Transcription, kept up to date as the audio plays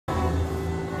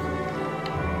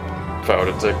Power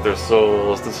to take their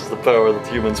souls. This is the power that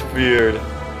humans feared.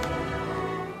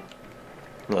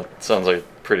 That sounds like a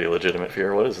pretty legitimate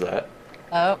fear. What is that?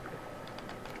 Oh.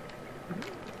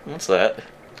 What's that?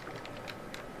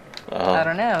 I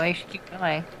don't know. I should keep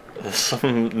going.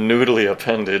 Some noodly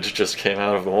appendage just came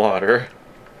out of the water.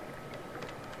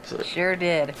 Sure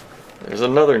did. There's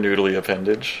another noodly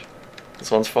appendage.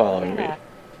 This one's following me.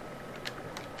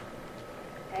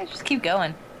 Hey, just keep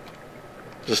going.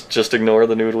 Just ignore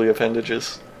the noodly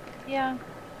appendages? Yeah.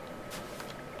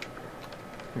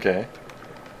 Okay.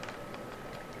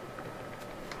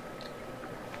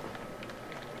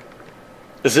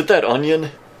 Is it that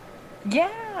onion?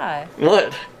 Yeah.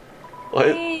 What? What?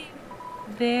 Hey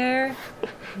there.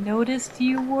 Noticed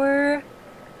you were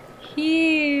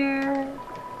here.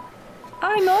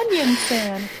 I'm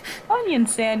Onionsan.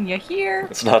 Onionsan, you here?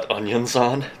 It's not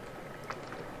Onionsan.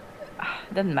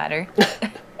 Doesn't matter.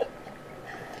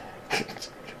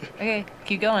 Okay,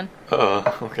 keep going.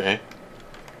 Okay.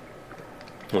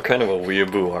 What kind of a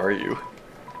weeaboo are you?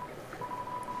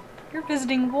 You're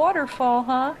visiting Waterfall,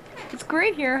 huh? It's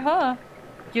great here, huh?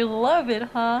 You love it,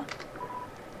 huh?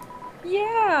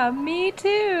 Yeah, me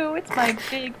too. It's my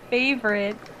big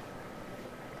favorite.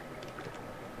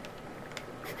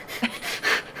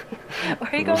 Or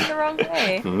are you going the wrong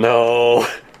way? No.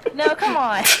 No, come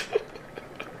on.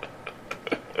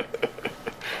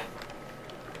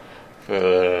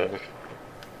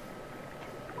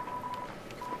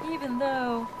 Even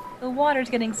though the water's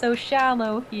getting so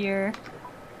shallow here,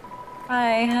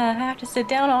 I have to sit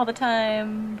down all the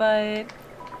time, but...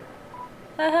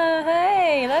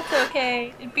 hey, that's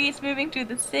okay. It beats moving to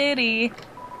the city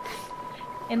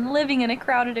and living in a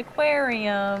crowded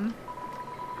aquarium,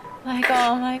 like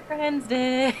all my friends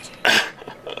did.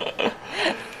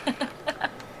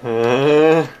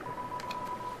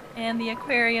 And the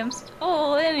aquarium's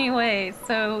full anyway,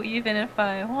 so even if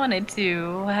I wanted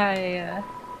to,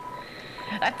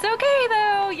 that's okay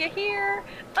though, you hear?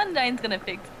 Undyne's gonna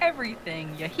fix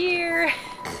everything, you hear?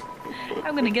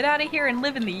 I'm gonna get out of here and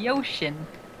live in the ocean,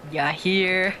 you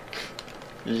hear?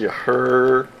 You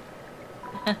heard?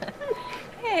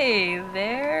 Hey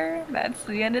there, that's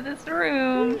the end of this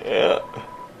room. Yeah.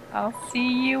 I'll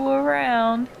see you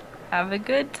around. Have a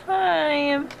good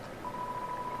time.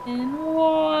 In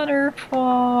Waterfall.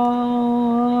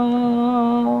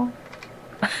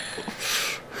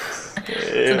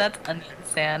 So that's Onionsan.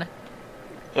 San.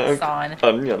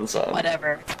 Onionsan.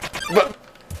 Whatever. But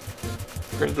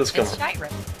where did this come It's from?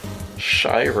 Shiren.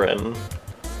 Shiren.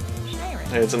 Shiren.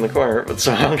 Hey, it's in the corner, but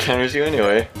somehow encounters you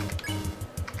anyway.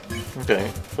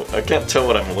 Okay. Well, I can't tell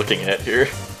what I'm looking at here.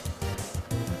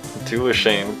 I'm too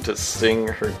ashamed to sing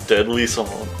her deadly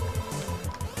song.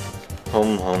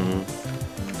 Hum hum.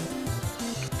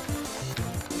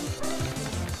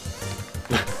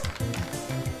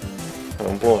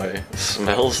 Oh boy,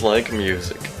 smells like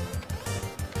music.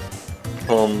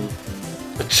 A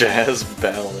jazz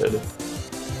ballad.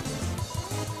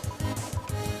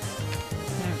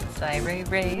 Sai ray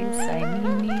ray, sai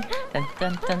mi mi, dun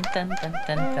dun dun dun dun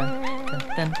dun dun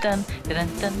dun dun dun dun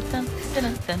dun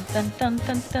dun dun dun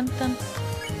dun dun dun.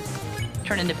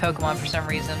 Turn into Pokemon for some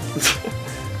reason.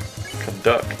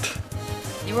 Conduct.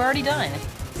 You were already done.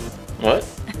 What?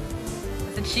 I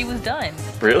said she was done.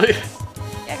 Really?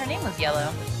 Yeah, her name was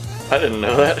Yellow. I didn't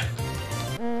know that.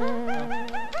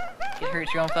 Get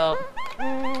hurt your own felt.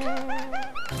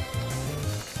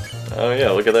 Oh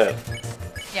yeah, look at that.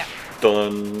 Yeah.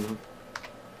 Done.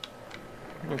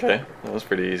 Okay, that was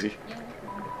pretty easy.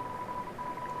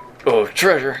 Oh,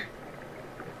 treasure!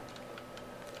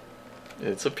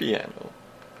 It's a piano.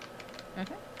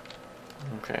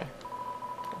 Okay.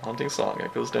 A haunting song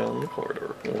echoes down the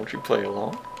corridor. Won't you play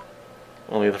along?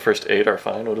 Only the first 8 are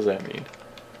fine? What does that mean?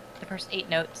 The first 8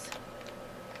 notes.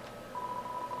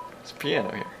 There's a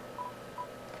piano here.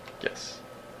 Yes.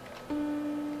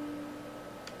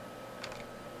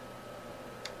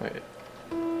 Wait.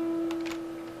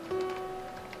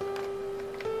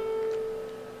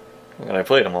 And I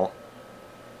played them all.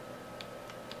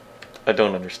 I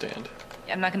don't understand.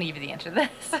 Yeah, I'm not gonna give you the answer to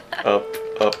this. Up,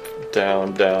 up,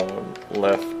 down, down,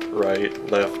 left, right.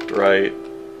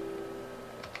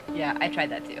 Yeah, I tried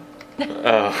that too.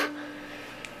 Oh.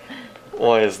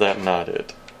 Why is that not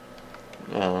it?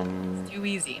 It's too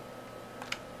easy.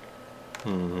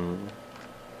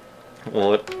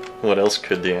 What else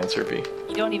could the answer be?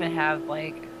 You don't even have,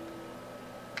 like...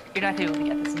 You're not gonna be able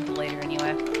to get this until later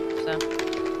anyway, so...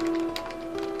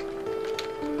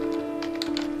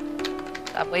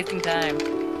 Stop wasting time.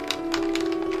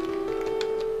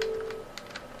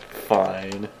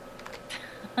 Fine.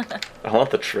 I want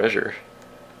the treasure.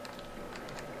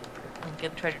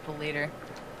 get the treasure pool later.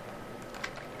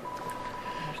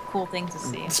 There's cool things to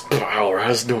see. This power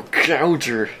has no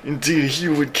counter. Indeed, a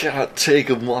human cannot take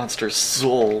a monster's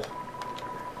soul.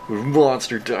 When a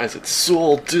monster dies, its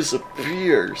soul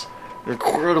disappears. An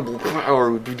incredible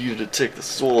power would be needed to take the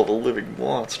soul of a living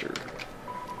monster.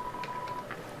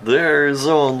 There is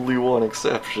only one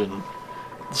exception.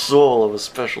 The soul of a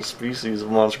special species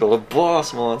of monster called a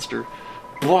boss monster.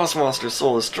 The boss monster's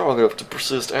soul is strong enough to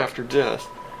persist after death,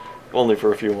 only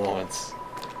for a few moments.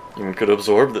 Human could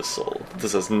absorb this soul.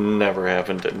 This has never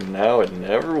happened, and now it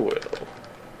never will.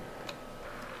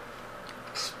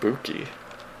 Spooky.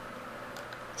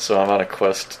 So I'm on a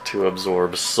quest to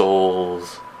absorb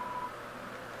souls.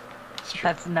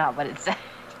 That's not what it said.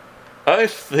 I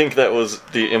think that was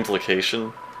the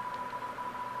implication.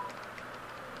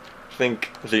 I think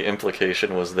the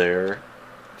implication was there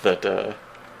that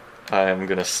I am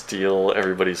gonna steal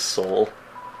everybody's soul.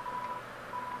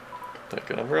 Take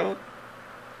an umbrella?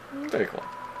 Take one.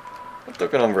 I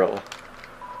took an umbrella.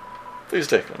 Please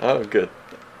take one. Oh, good.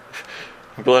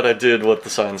 I'm glad I did what the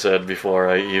sign said before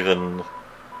I even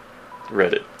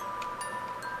read it.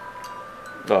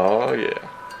 Oh, yeah.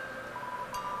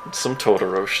 It's some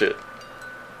Totoro shit.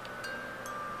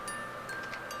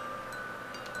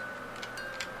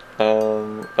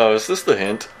 Oh, is this the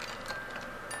hint?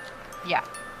 Yeah.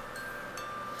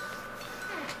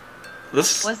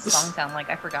 This. What does the song sound like?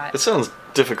 I forgot. It sounds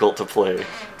difficult to play.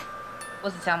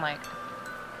 What does it sound like?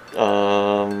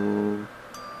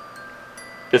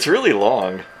 It's really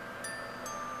long.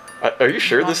 Are you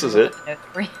sure this is it?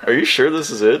 Are you sure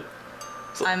this is it?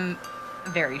 I'm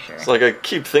very sure. It's like I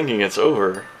keep thinking it's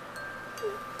over.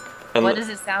 And what does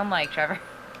it sound like, Trevor?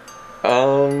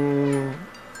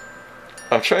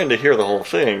 I'm trying to hear the whole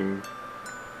thing.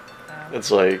 It's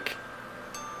like...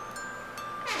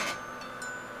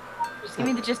 Just give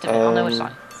me the gist of it. I'll know which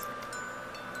song it is.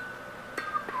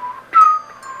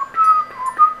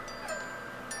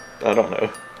 I don't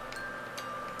know.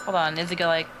 Hold on. Is it go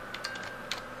like...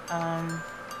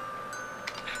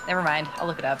 Never mind. I'll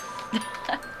look it up.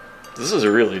 This is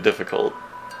really difficult.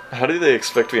 How do they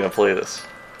expect me to play this?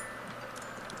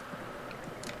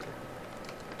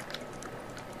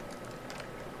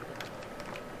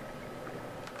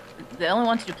 They only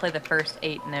want you to play the first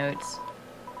 8 notes.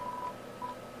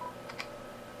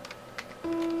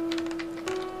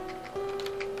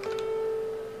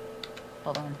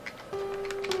 Hold on.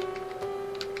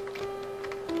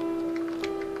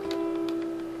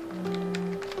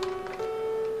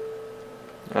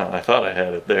 Oh, I thought I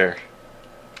had it there.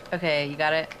 Okay, you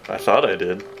got it? I thought I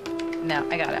did. No,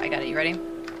 I got it. I got it. You ready?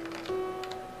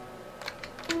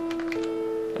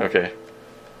 Okay.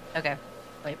 Okay.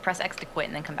 Wait, press X to quit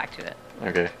and then come back to it.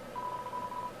 Okay.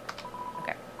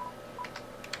 Okay.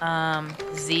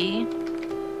 Z.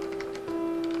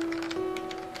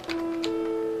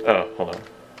 Oh, hold on.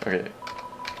 Okay.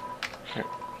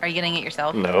 Are you getting it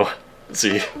yourself? No.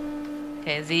 Z.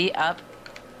 Okay, Z, up.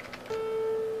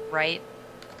 Right.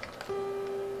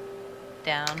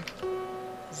 Down.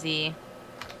 Z.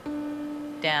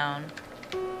 Down.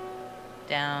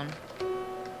 Down.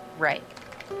 Right.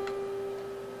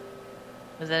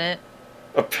 Was that it?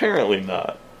 Apparently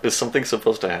not. Is something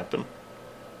supposed to happen?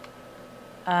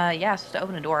 Yeah, it's supposed to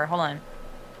open a door. Hold on.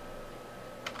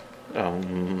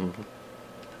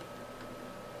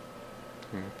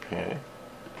 Okay.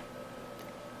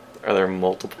 Are there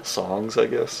multiple songs, I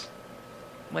guess?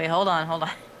 Wait, hold on, hold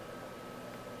on.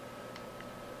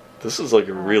 This is like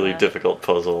a really difficult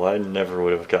puzzle. I never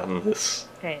would have gotten this.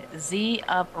 Okay, Z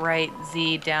up, right,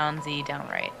 Z down,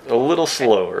 right. A little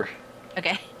slower.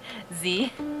 Okay,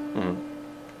 Z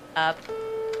up,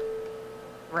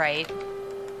 right,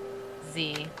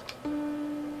 Z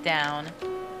down,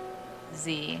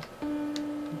 Z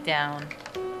down,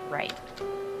 right.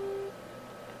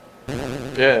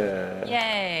 Yeah.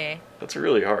 Yay! That's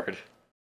really hard.